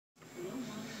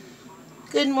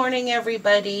Good morning,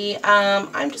 everybody.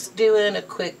 I'm just doing a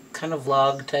quick kind of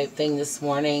vlog type thing this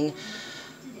morning.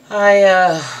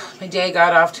 My day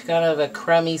got off to kind of a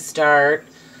crummy start.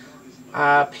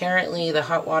 Apparently the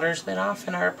hot water's been off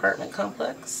in our apartment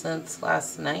complex since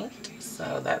last night,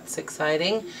 so that's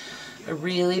exciting. I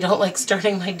really don't like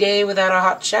starting my day without a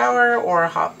hot shower or a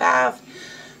hot bath.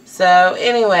 So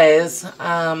anyways,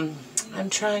 I'm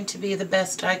trying to be the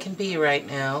best I can be right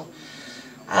now.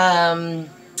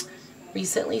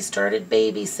 Recently started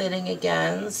babysitting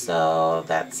again, so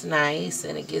that's nice,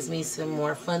 and it gives me some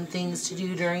more fun things to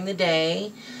do during the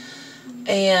day,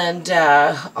 and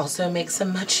also make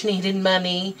some much needed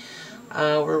money.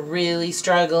 We're really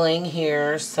struggling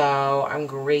here, so I'm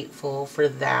grateful for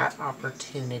that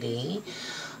opportunity.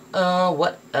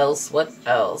 What else?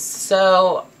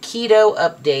 So, keto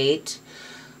update.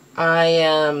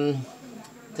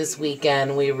 This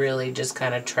weekend we really just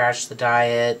kind of trashed the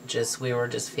diet. We were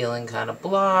just feeling kind of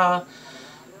blah.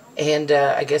 And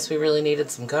I guess we really needed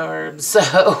some carbs.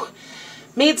 So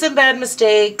made some bad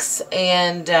mistakes.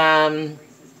 And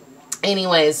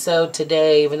anyways, so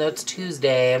today, even though it's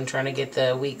Tuesday, I'm trying to get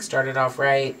the week started off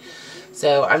right.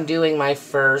 So I'm doing my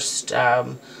first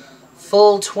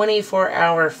full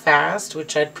 24-hour fast,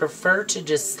 which I'd prefer to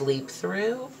just sleep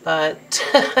through. But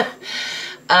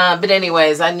but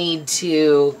anyways, I need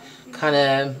to kind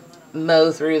of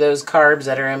mow through those carbs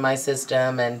that are in my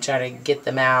system and try to get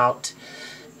them out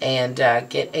and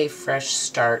get a fresh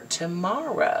start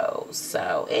tomorrow.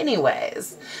 So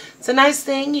anyways, it's a nice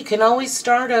thing. You can always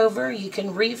start over. You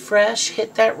can refresh,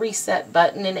 hit that reset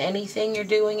button in anything you're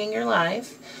doing in your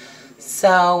life.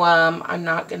 So I'm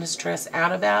not going to stress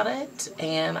out about it,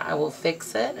 and I will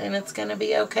fix it, and it's going to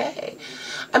be okay.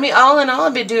 I mean, all in all,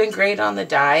 I've been doing great on the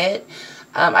diet.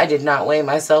 I did not weigh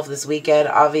myself this weekend,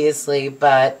 obviously,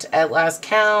 but at last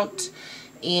count,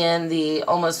 in the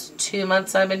almost 2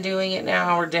 months I've been doing it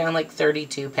now, we're down like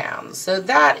 32 pounds. So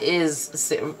that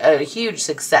is a huge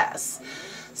success.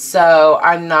 So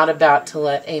I'm not about to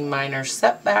let a minor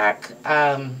setback,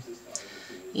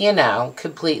 you know,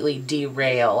 completely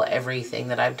derail everything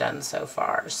that I've done so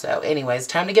far. So anyways,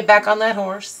 time to get back on that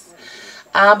horse.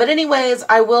 But anyways,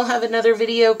 I will have another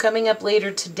video coming up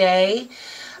later today.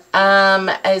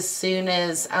 As soon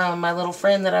as my little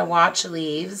friend that I watch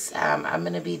leaves, I'm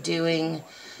going to be doing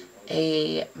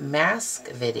a mask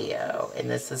video. And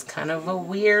this is kind of a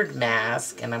weird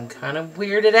mask, and I'm kind of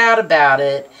weirded out about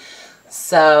it.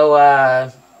 So,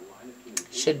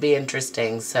 should be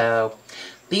interesting. So,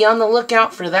 be on the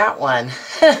lookout for that one.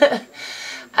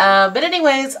 But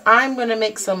anyways, I'm going to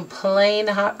make some plain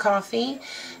hot coffee.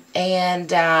 And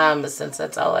since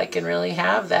that's all I can really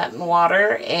have, that and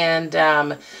water.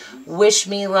 And wish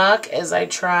me luck as I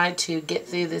try to get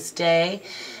through this day.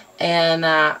 And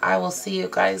I will see you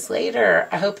guys later.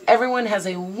 I hope everyone has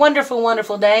a wonderful,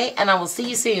 wonderful day. And I will see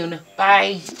you soon.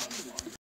 Bye.